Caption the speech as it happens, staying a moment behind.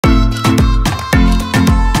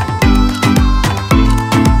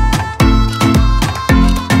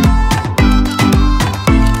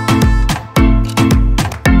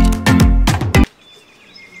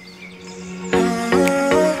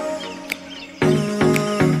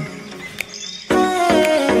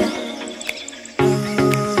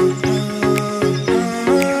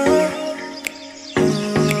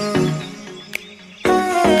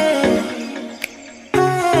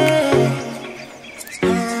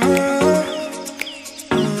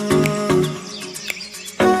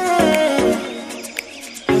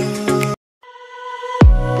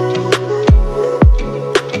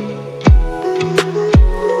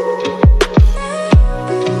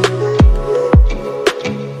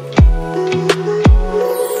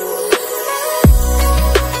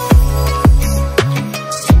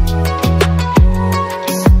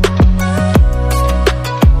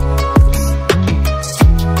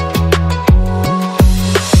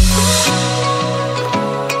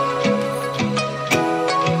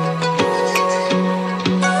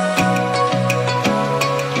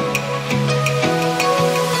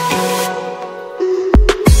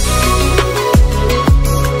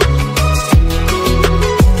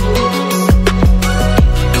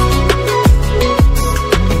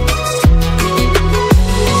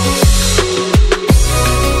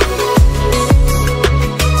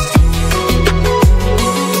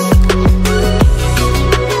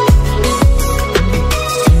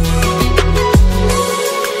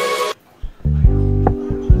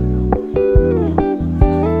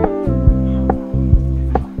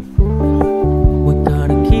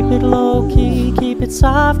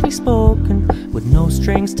with no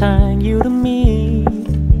strings tying you to me.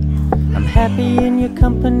 I'm happy in your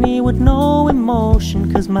company with no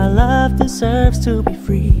emotion, 'cause my love deserves to be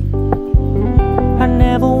free. I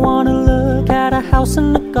never wanna look at a house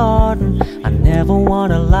in the garden, I never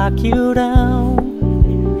wanna lock you down.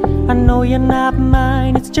 I know you're not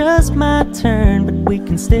mine, it's just my turn, but we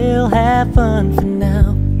can still have fun for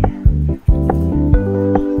now.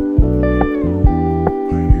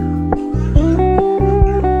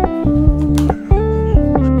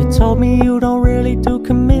 You told me you don't really do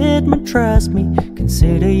commitment, trust me,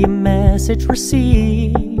 consider your message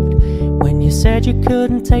received. When you said you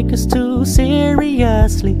couldn't take us too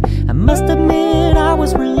seriously, I must admit I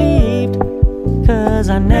was relieved. 'Cause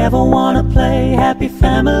I never wanna play happy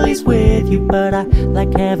families with you, but I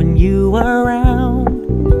like having you around.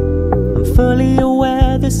 I'm fully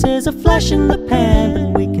aware this is a flash in the pan,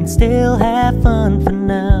 but we can still have fun for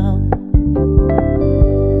now.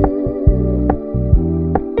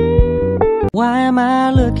 Why am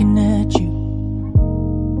I looking at you?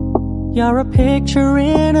 You're a picture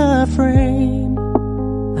in a frame.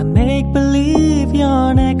 I make believe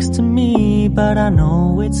you're next to me, but I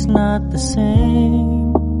know it's not the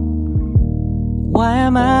same. Why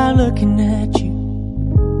am I looking at you?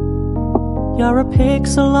 You're a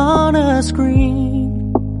pixel on a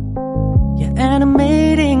screen. Your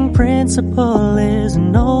animating principle is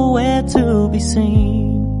nowhere to be seen.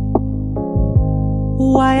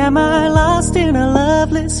 Why am I lost in a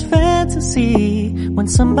loveless fantasy when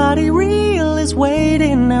somebody real is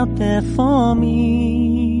waiting out there for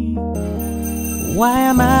me? Why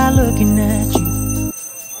am I looking at you?